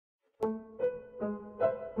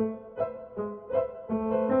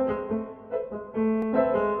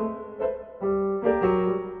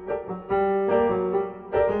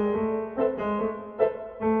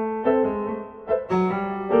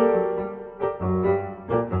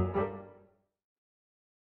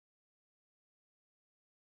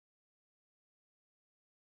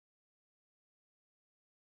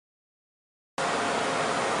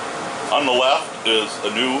the left is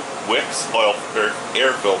a new Wix oil or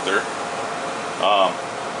air filter.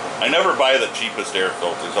 I never buy the cheapest air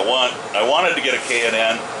filters. I wanted to get a K&N,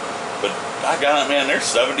 but doggone it, man, they're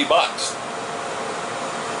 70 bucks.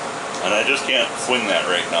 And I just can't swing that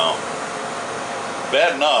right now.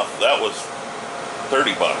 Bad enough, that was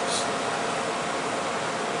 30 bucks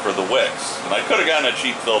for the Wix. And I could have gotten a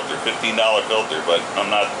cheap filter, $15 filter, but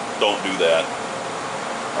don't do that.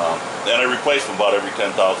 And I replace them about every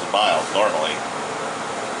 10,000 miles normally.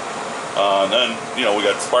 And then, you know, we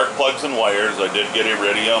got spark plugs and wires. I did get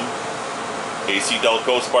iridium, AC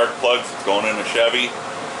Delco spark plugs. It's going in a Chevy.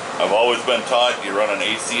 I've always been taught you run an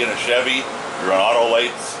AC in a Chevy, you run auto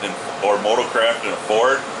lights or Motocraft in a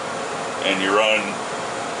Ford, and you run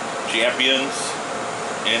Champions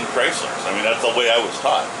in Chryslers. I mean, that's the way I was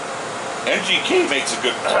taught. NGK makes a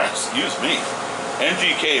good, excuse me,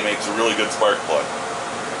 NGK makes a really good spark plug.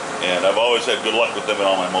 And I've always had good luck with them in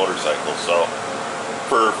all my motorcycles. So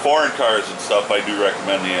for foreign cars and stuff, I do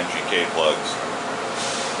recommend the NGK plugs.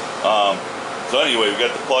 So anyway, we've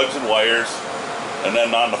got the plugs and wires. And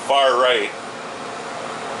then on the far right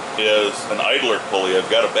is an idler pulley.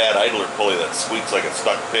 I've got a bad idler pulley that squeaks like a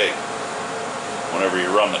stuck pig whenever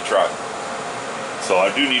you run the truck. So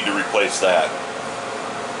I do need to replace that.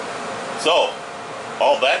 So,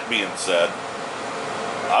 all that being said,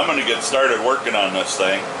 I'm going to get started working on this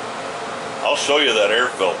thing. I'll show you that air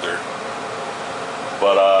filter.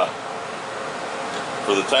 But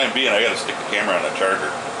for the time being, I got to stick the camera on a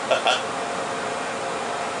charger.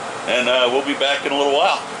 And we'll be back in a little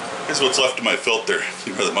while. Here's what's left of my filter.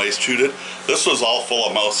 See where the mice chewed it? This was all full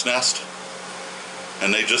of mouse nest,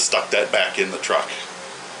 and they just stuck that back in the truck.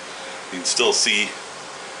 You can still see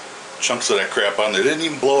chunks of that crap on there. They didn't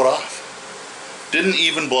even blow it off. Didn't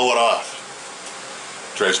even blow it off.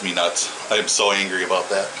 Drives me nuts. I am so angry about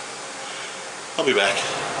that. I'll be back.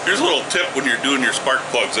 Here's a little tip when you're doing your spark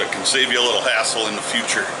plugs that can save you a little hassle in the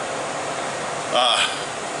future.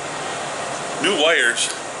 New wires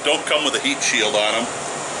don't come with a heat shield on them.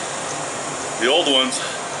 The old ones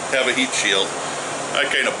have a heat shield. I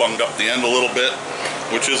kind of bunged up the end a little bit,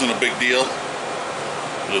 which isn't a big deal.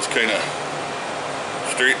 Just kind of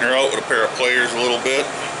straighten her out with a pair of pliers a little bit,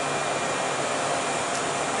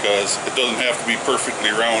 because it doesn't have to be perfectly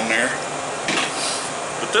round there.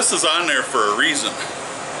 But this is on there for a reason.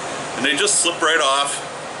 And they just slip right off.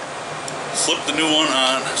 Slip the new one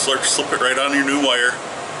on, slip it right on your new wire,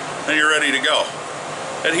 and you're ready to go.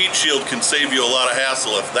 That heat shield can save you a lot of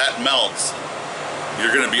hassle. If that melts,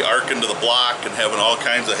 you're going to be arcing to the block and having all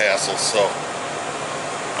kinds of hassles. So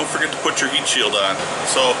don't forget to put your heat shield on.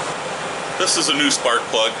 So this is a new spark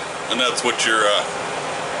plug, and that's what your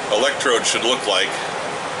electrode should look like.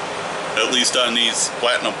 At least on these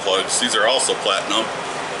platinum plugs. These are also platinum.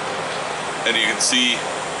 And you can see,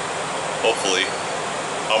 hopefully,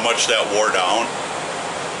 how much that wore down.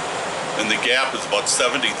 And the gap is about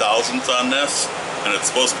 70 thousandths on this, and it's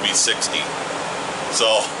supposed to be 60.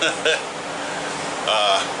 So,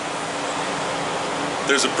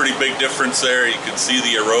 there's a pretty big difference there. You can see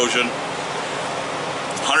the erosion.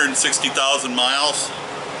 160,000 miles.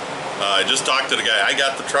 I just talked to the guy I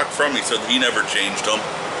got the truck from. He said he never changed them.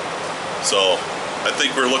 So I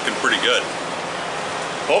think we're looking pretty good.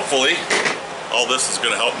 Hopefully all this is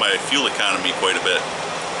going to help my fuel economy quite a bit.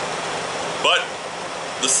 But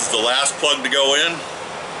this is the last plug to go in.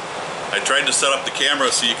 I tried to set up the camera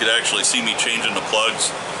so you could actually see me changing the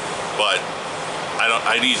plugs, but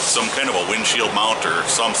I need some kind of a windshield mount or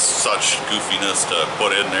some such goofiness to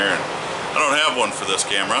put in there, and I don't have one for this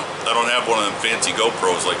camera. I don't have one of them fancy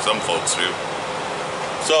GoPros like some folks do.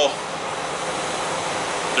 So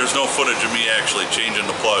there's no footage of me actually changing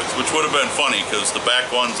the plugs, which would have been funny because the back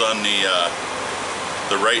ones on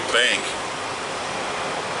the right bank,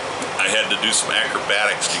 I had to do some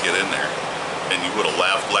acrobatics to get in there, and you would have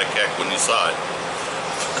laughed like heck when you saw it.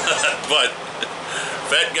 But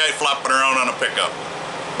fat guy flopping around on a pickup.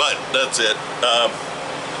 But that's it.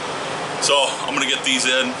 So I'm gonna get these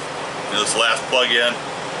in, this last plug in,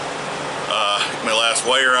 get my last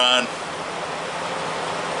wire on.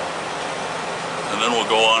 And then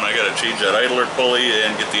we'll go on. I gotta change that idler pulley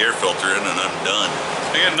and get the air filter in, and I'm done.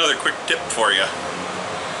 I got another quick tip for you.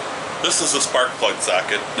 This is a spark plug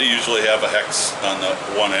socket. They usually have a hex on the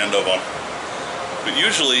one end of them. But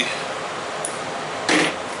usually,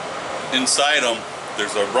 inside them,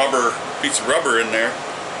 there's a piece of rubber in there.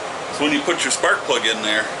 So when you put your spark plug in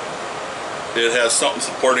there, it has something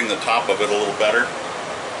supporting the top of it a little better.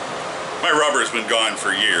 My rubber's been gone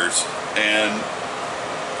for years, and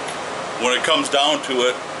when it comes down to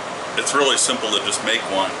it, it's really simple to just make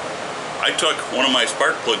one. I took one of my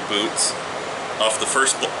spark plug boots off the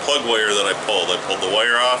first plug wire that I pulled. I pulled the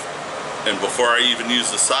wire off, and before I even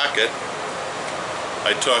used the socket,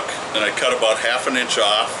 I took and I cut about ½ inch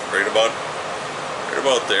off, right about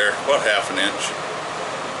there, about ½ inch,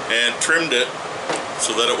 and trimmed it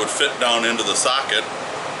so that it would fit down into the socket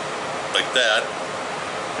like that.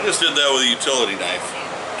 I just did that with a utility knife.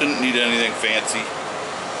 Didn't need anything fancy.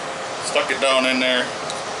 Stuck it down in there.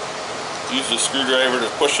 Used a screwdriver to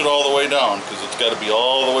push it all the way down, because it's got to be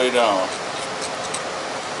all the way down.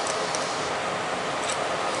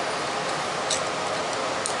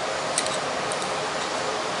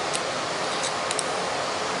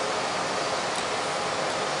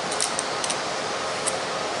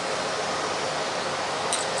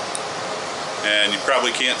 And you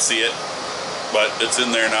probably can't see it, but it's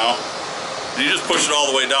in there now. And you just push it all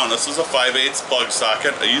the way down. This is a 5/8 plug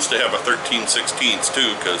socket. I used to have a 13/16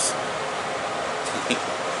 too, because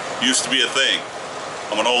used to be a thing.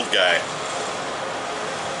 I'm an old guy.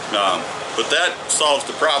 But that solves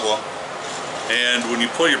the problem. And when you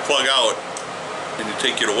pull your plug out and you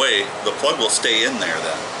take it away, the plug will stay in there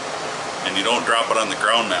then. And you don't drop it on the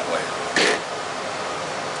ground that way.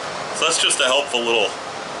 So that's just a helpful little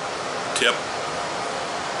tip.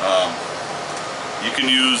 You can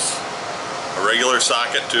use a regular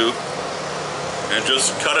socket too, and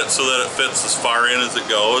just cut it so that it fits as far in as it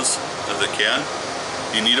goes, as it can.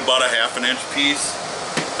 You need about a ½ inch piece,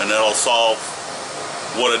 and that'll solve.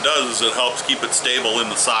 What it does is it helps keep it stable in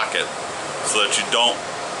the socket so that you don't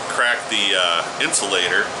crack the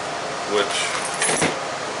insulator, which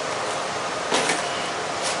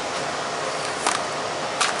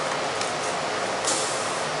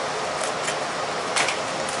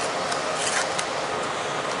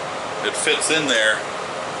it fits in there,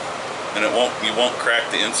 and you won't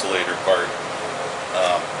crack the insulator part,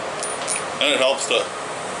 and it helps to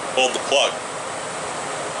hold the plug.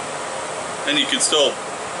 And you can still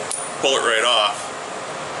pull it right off,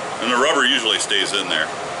 and the rubber usually stays in there.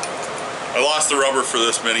 I lost the rubber for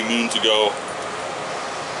this many moons ago,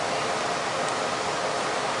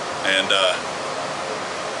 and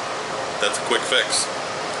that's a quick fix,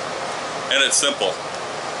 and it's simple.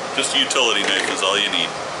 Just a utility knife is all you need.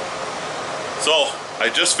 So I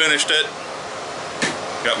just finished it,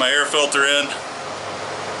 got my air filter in,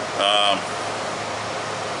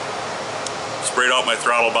 sprayed out my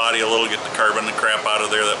throttle body a little, get the carbon and crap out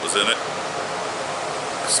of there that was in it.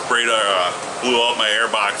 Blew out my air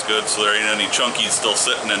box good so there ain't any chunkies still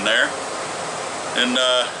sitting in there. And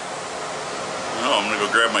I'm gonna go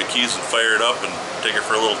grab my keys and fire it up and take it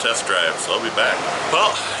for a little test drive, so I'll be back.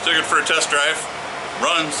 Well, took it for a test drive,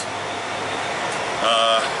 runs.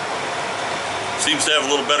 Seems to have a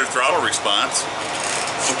little better throttle response,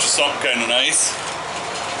 which is something kind of nice.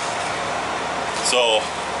 So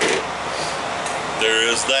there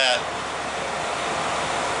is that,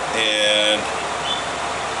 and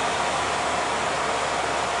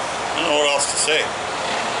I don't know what else to say.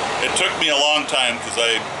 It took me a long time because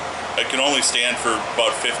I can only stand for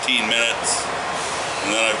about 15 minutes,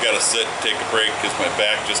 and then I've got to sit and take a break because my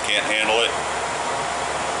back just can't handle it.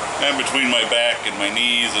 And between my back and my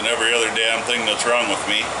knees and every other damn thing that's wrong with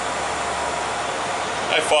me,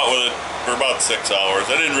 I fought with it for about 6 hours.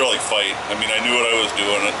 I didn't really fight. I mean, I knew what I was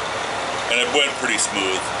doing, and it went pretty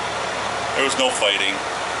smooth. There was no fighting,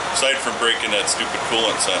 aside from breaking that stupid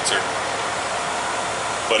coolant sensor.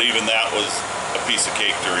 But even that was a piece of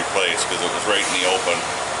cake to replace because it was right in the open.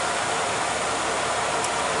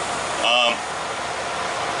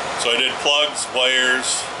 So I did plugs,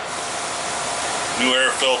 wires, new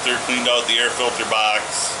air filter, cleaned out the air filter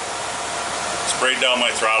box, sprayed down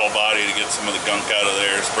my throttle body to get some of the gunk out of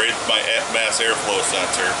there, sprayed my mass airflow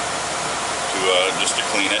sensor just to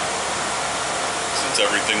clean it. Since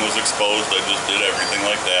everything was exposed, I just did everything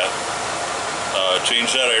like that.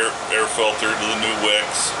 Changed that air filter to the new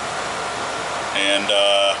wicks, and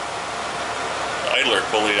idler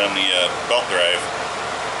pulley on the belt drive,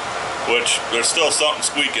 which there's still something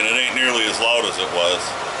squeaking. It ain't nearly as loud as it was.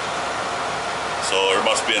 So there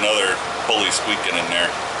must be another pulley squeaking in there.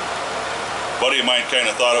 A buddy of mine kind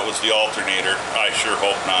of thought it was the alternator. I sure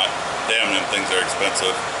hope not. Damn, them things are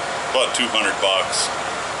expensive. About 200 bucks.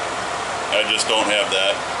 I just don't have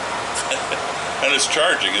that. And it's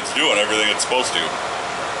charging. It's doing everything it's supposed to.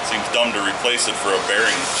 Seems dumb to replace it for a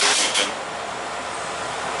bearing squeaking.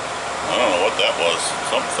 I don't know what that was.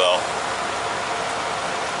 Something fell.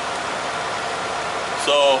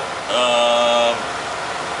 So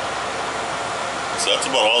that's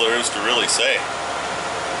about all there is to really say.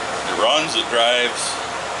 It runs, it drives.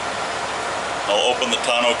 I'll open the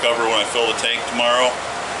tonneau cover when I fill the tank tomorrow,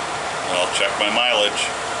 and I'll check my mileage.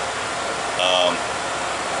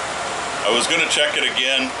 I was going to check it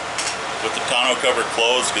again with the tonneau cover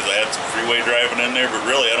closed because I had some freeway driving in there, but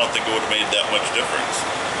really I don't think it would have made that much difference.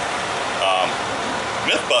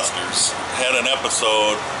 Mythbusters had an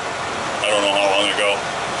episode, I don't know how long ago,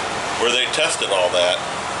 where they tested all that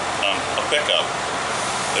on a pickup.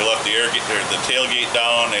 They left the tailgate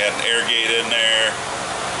down, they had an air gate in there,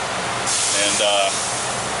 and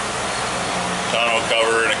tonneau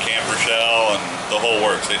cover and a camper shell and the whole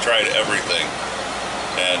works. They tried everything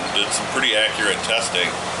and did some pretty accurate testing.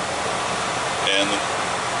 And the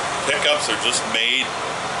pickups are just made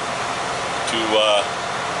to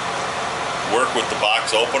work with the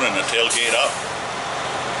box open and the tailgate up.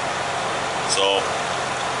 So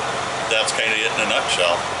that's kind of it in a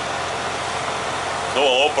nutshell. So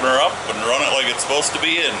we'll open her up and run it like it's supposed to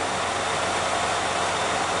be, and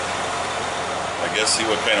I guess see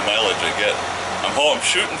what kind of mileage I get. I'm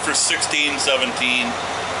shooting for 16, 17.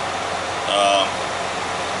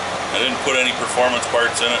 I didn't put any performance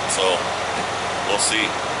parts in it, so we'll see.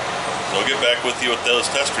 So I'll get back with you with those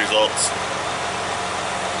test results.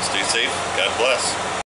 Stay safe. God bless.